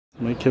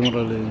My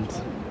camera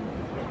lens.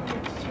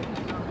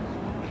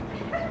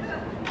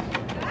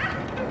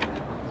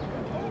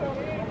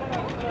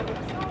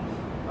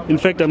 In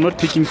fact, I'm not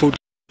taking photos.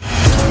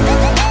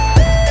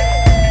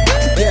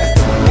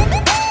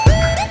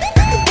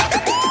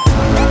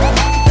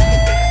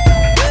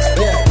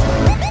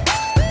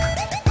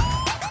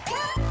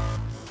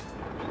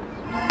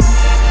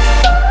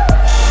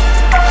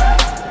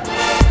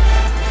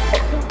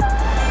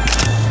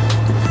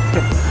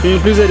 Can you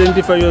please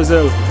identify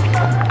yourself?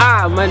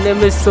 My name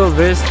is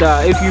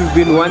Sylvester. If you've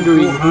been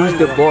wondering who's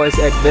the boss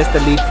at Vesta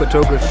Lead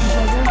Photography,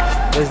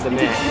 that's the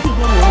man.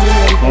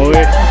 Oh,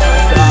 yeah.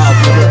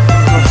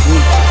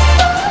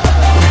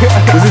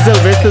 This is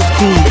Sylvester's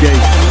school,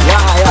 guys.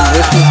 Yeah.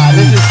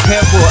 This is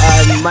Temple,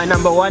 my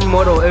 #1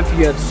 model if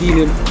you have seen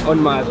it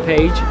on my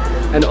page.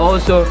 And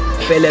also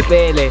Pele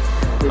Pele.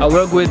 I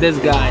work with this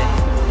guy.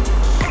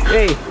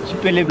 Hey,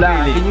 Pele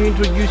Pele. Can you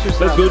introduce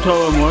yourself? Let's go to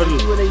our model.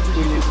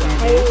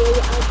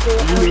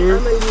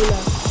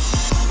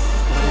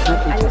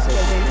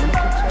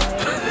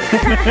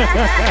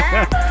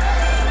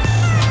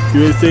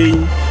 You were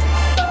saying?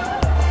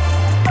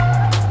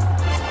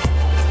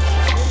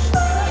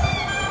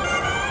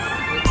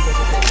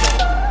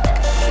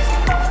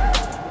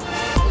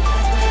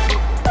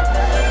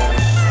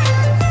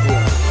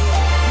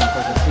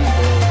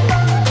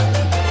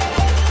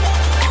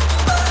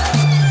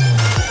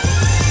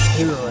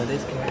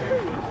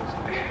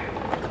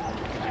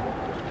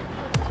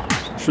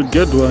 Should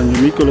get one,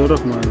 you make a lot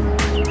of money.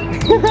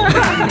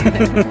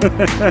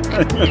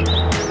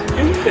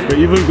 We're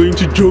even going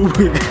to joke.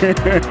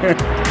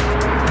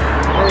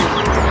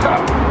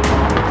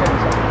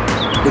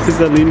 This is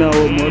Alina,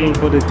 our model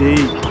for the day.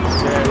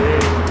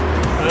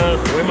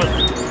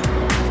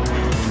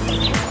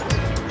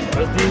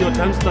 Your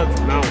time starts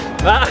now.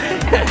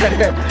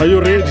 Are you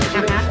ready?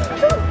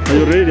 Are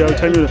you ready? I'll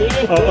tell you.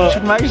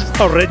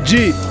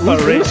 Reggie.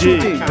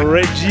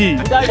 Reggie.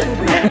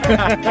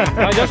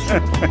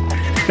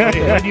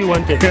 Where do you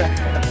want it?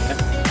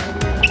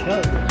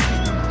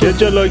 Get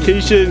your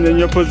location and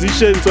your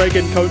position so I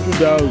can count you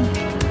down.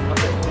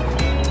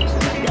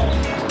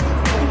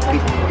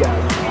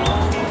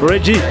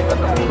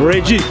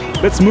 Reggie.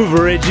 Let's move,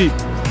 Reggie.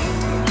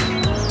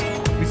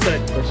 This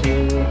side.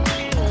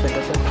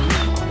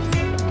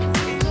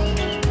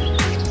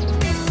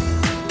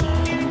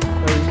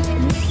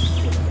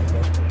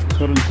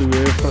 Currently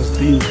we're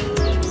fasting.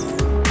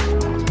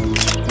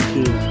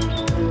 Okay.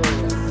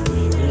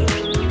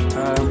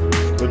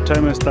 What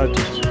time I started?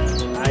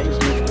 I just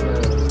need to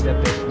step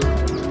back.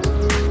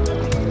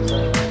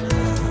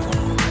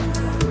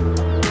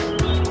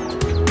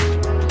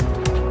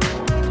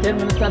 10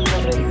 minutes started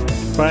already.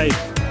 5.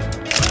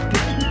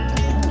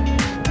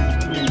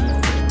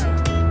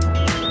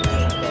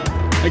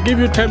 I gave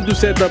you time to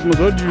set up, but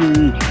what do you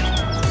mean?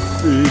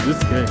 This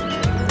guy.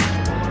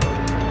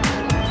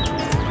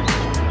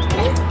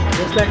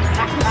 It's like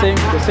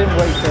the same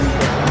way you can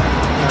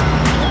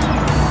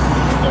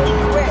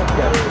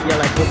yeah,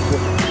 like good.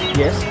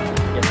 Yes,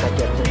 like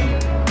that.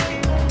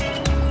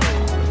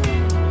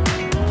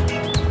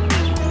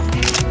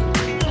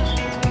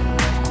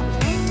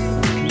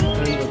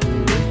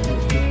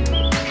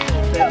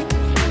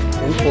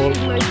 Don't fall.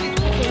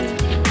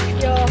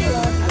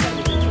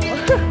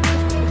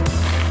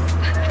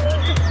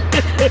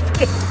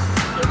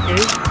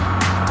 Okay.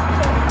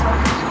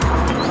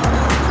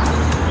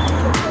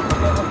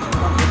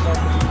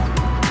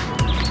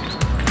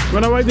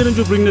 Why didn't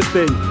you bring the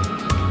stand?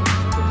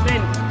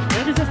 Stand.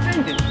 Where is the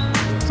stand then?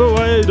 So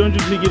why don't you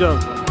take it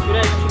out? Should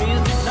I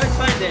use it? No, it's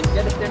fine then.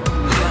 Get the stand.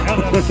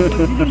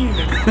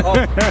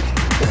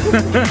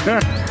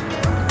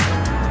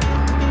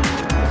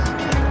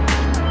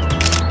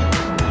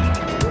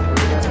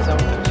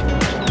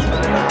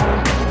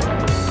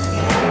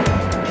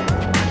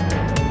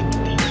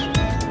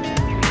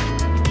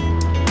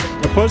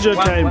 Pause your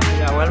time.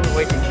 Yeah, while we're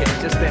waiting, can you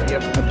just stand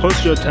here?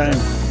 Pause your time.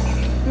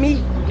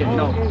 Me? Okay,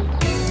 no.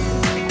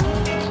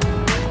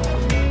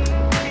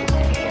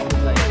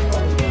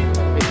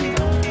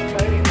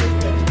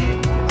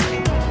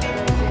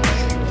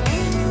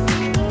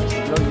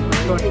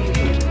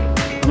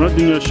 I'm not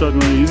doing a shot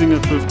when you're using a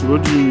 50.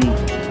 What do you mean?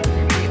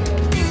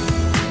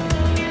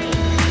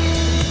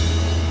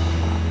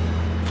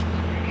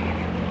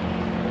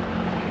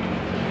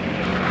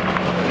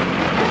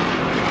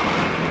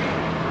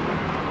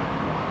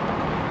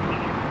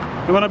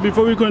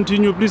 Before we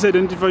continue, please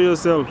identify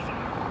yourself.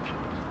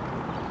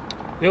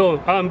 Yo,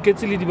 I'm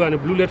Ketsili Dibane,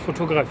 Blue Light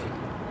Photography.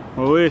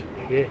 Oh, yeah.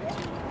 Yeah.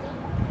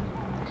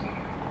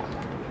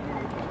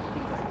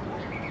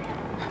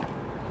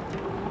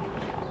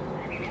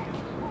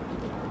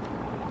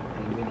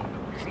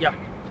 Yeah.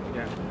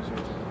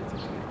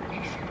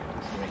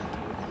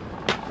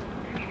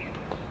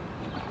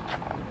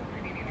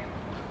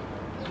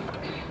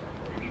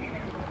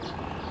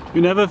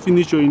 You never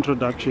finish your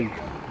introduction.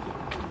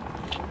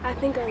 I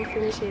think I'll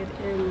finish it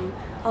and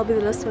I'll be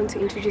the last one to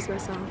introduce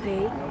myself,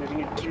 hey?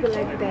 Keep it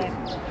like that.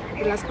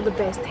 The last for the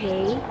best,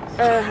 hey?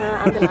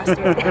 I'm the last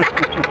one.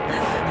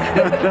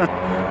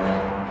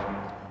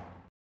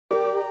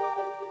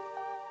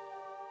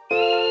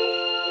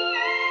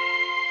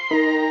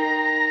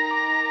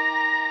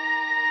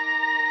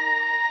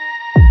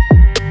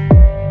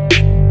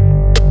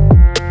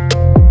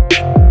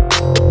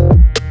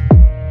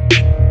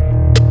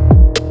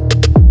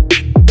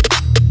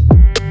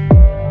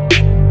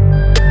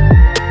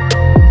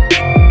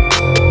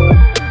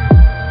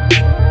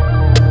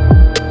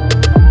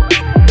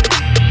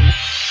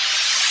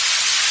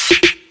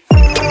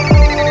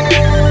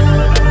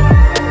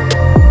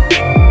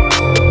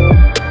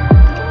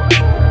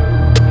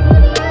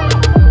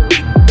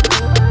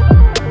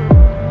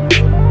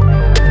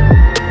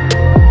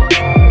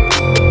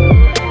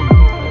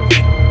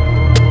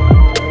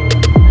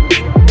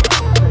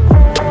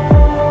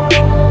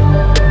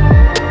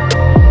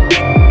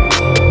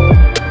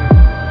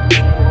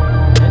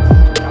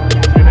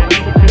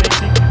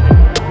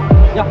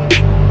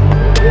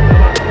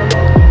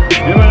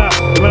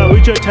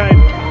 your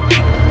time.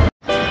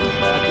 I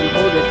can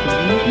hold it for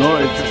you. No,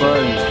 it's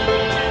fine.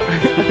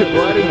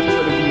 Why did you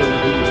want to be on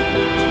video?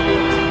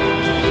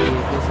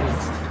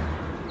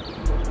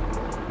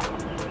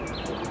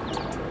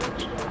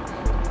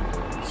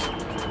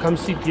 Come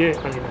sit here,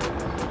 Alina.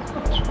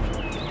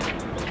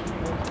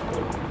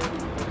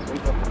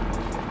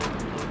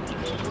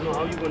 I don't know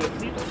how you're gonna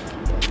sit.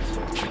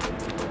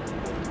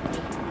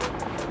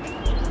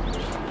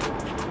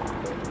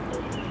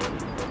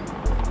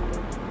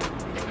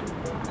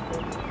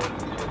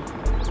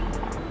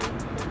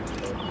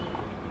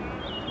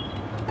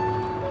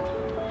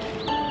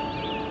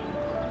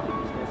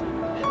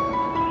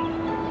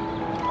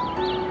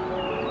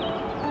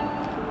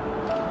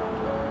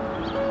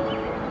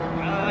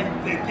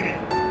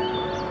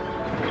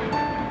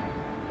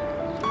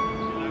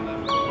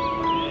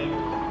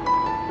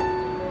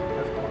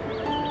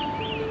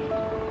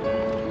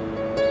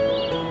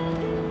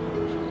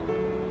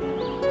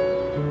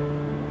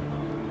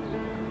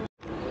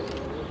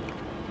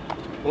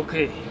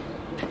 Okay.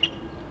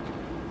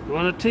 You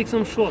wanna take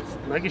some shots?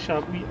 Like a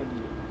sharp we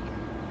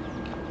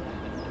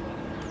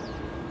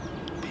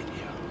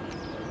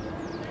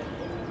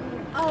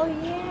Oh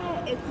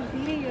yeah, it's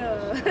video.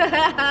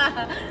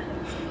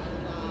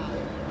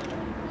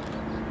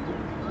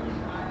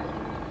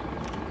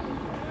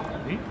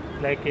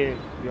 like you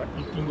are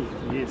eating it,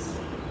 yes.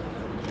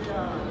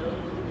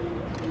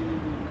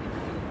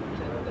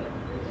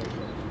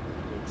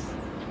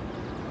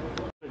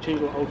 Change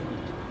your outfit.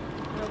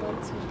 I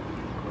want to.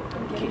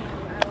 I'm getting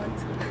home. I want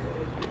to.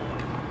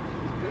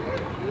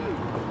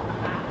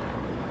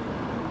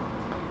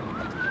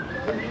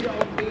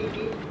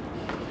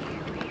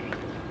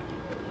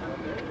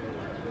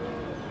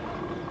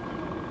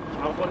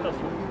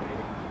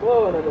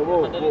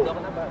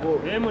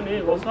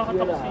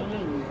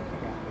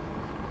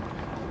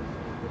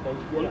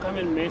 Come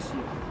and mess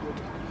you.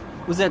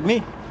 Was that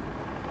me?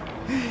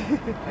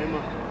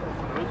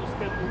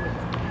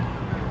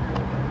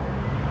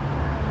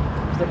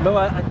 No,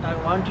 I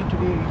want you to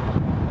be.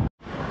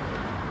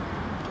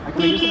 I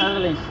can use another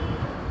lens.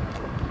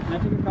 Can I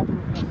take a couple of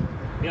lenses?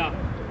 Yeah.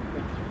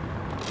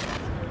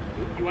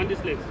 You want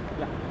this lens?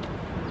 Yeah.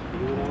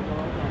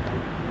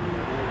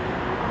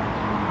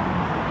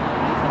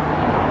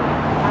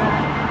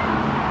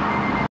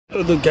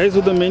 Oh, the guys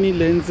with the many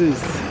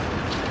lenses.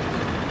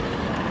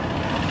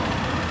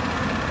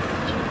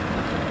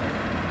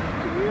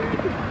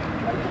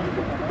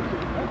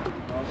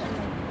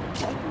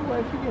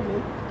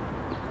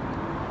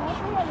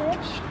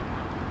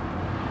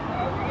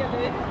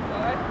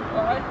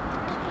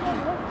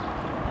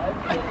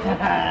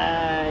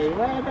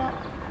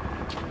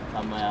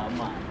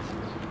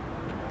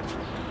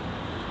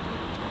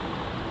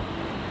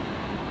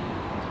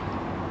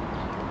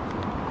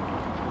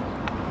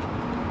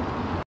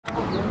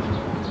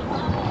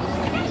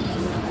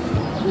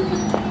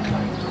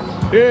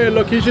 Yeah,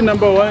 location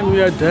number 1,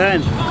 we are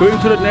done. Going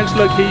to the next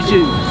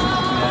location.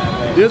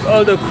 There's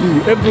all the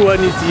crew.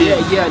 Everyone is here.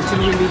 Yeah, until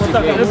we meet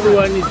again.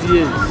 Everyone is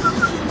here.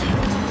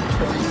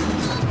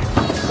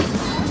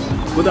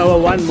 With our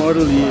one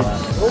model here.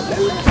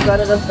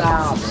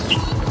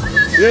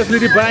 Yes,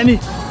 Lady Bunny.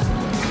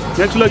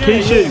 Next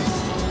location.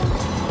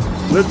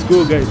 Let's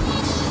go, guys.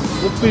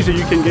 What place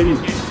you can get in?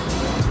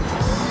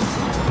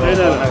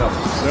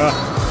 Yeah.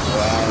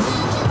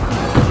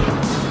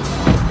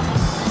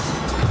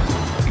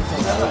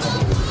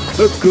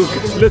 Let's go,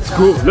 guys. Let's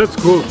go, let's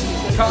go.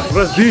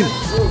 Brazil.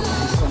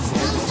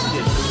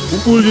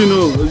 Hoeveel you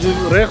know?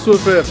 Rechts of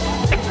ver?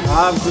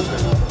 I'm good.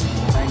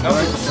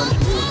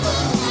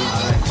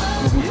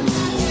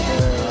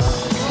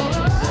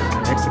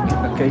 Next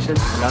location,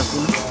 last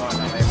one.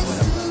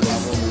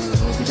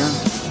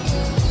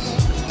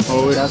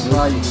 Oh, that's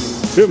why you.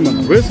 Hey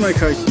man, where's my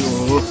car key?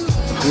 Oh.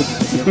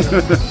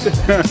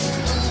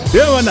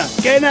 Yeah, man,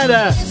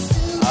 Canada.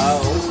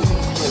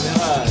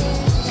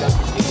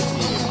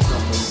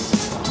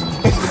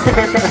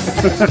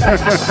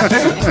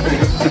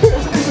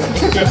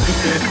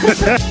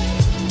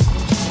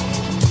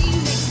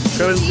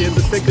 Currently at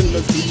the second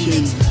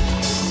location.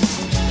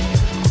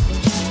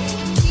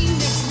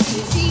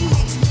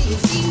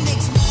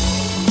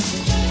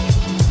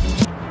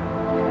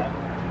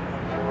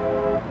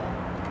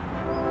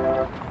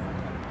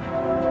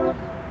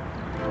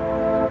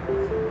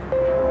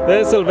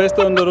 There's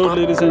Sylvester on the road,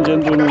 ladies and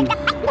gentlemen.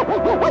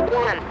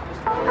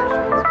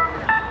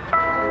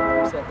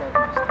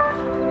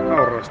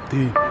 Oh,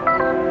 rusty.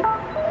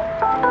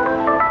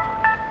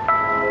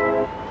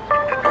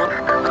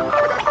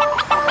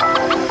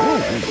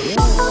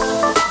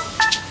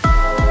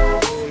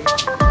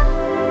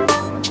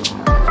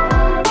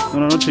 No,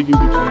 I'm not taking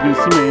pictures. You can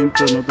see my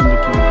enter, not on the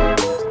camera.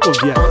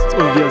 It's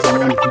obvious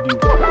I'm on video.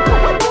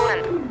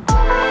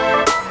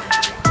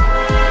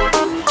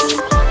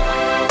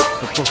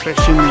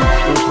 Professional.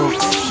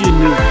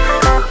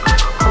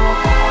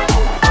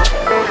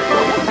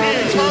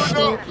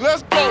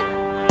 Let's go.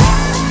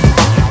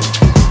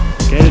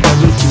 Okay, it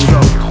doesn't shoot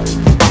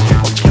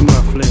out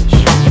camera flash.